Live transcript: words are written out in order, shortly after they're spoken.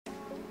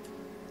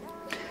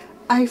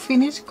I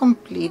finished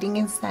completing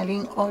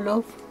installing all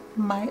of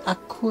my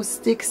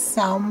acoustic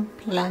sound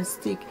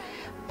plastic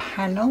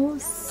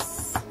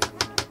panels,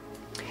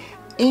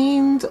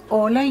 and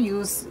all I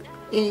use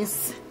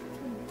is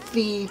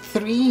the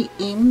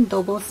 3-in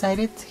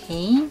double-sided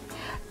tape,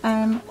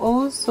 and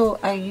also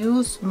I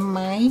use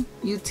my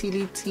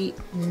utility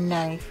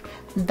knife.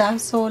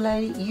 That's all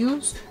I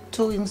use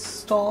to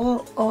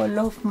install all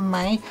of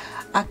my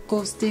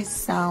acoustic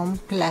sound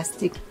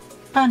plastic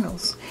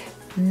panels.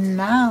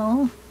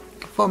 Now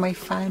for my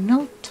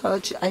final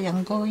touch, I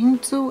am going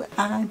to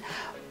add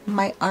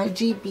my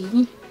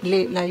RGB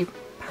LED light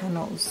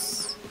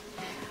panels.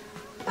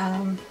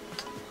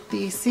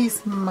 This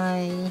is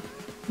my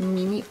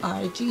mini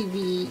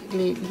RGB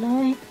LED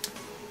light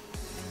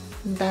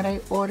that I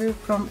ordered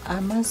from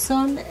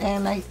Amazon,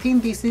 and I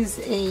think this is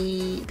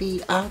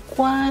the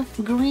aqua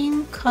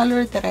green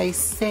color that I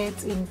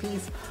set in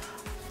this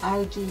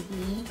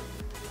RGB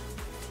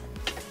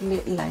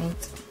LED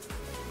light.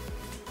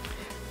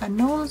 And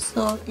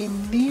also in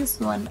this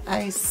one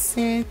I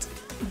set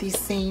the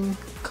same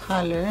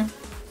color.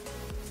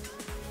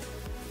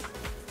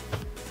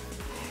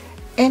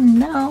 And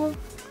now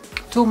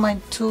to my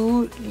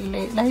two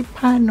LED light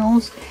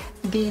panels,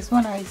 this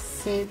one I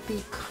set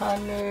the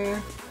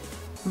color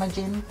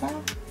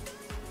magenta,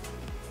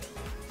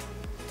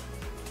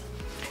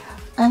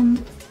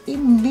 and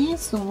in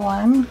this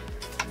one,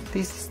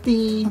 this is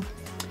the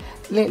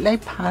LED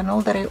light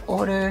panel that I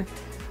ordered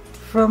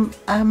from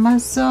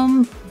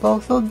Amazon.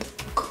 Both of them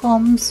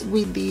comes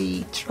with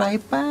the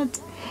tripod,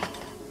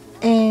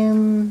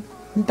 and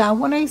that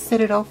one I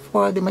set it up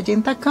for the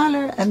magenta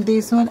color, and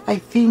this one I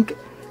think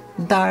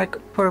dark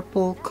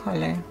purple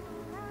color.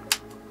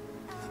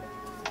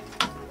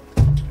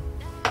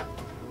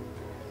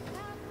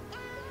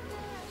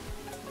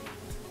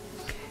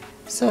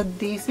 So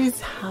this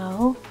is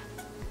how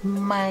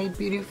my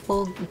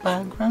beautiful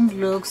background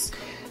looks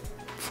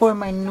for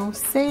my new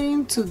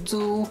setting to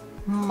do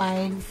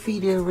my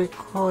video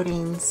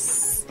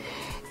recordings.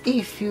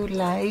 If you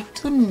like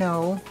to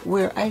know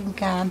where I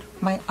got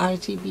my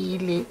RGB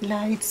LED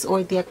lights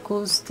or the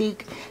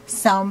acoustic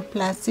sound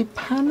plastic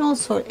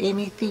panels or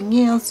anything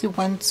else, you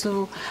want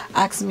to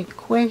ask me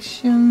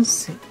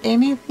questions,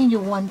 anything you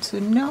want to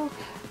know,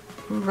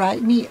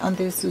 write me on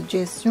the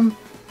suggestion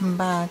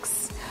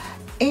box.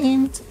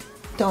 And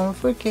don't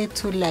forget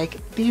to like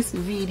this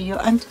video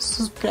and to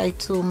subscribe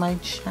to my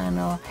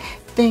channel.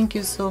 Thank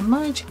you so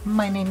much.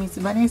 My name is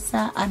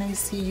Vanessa, and I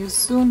see you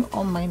soon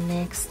on my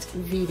next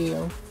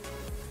video.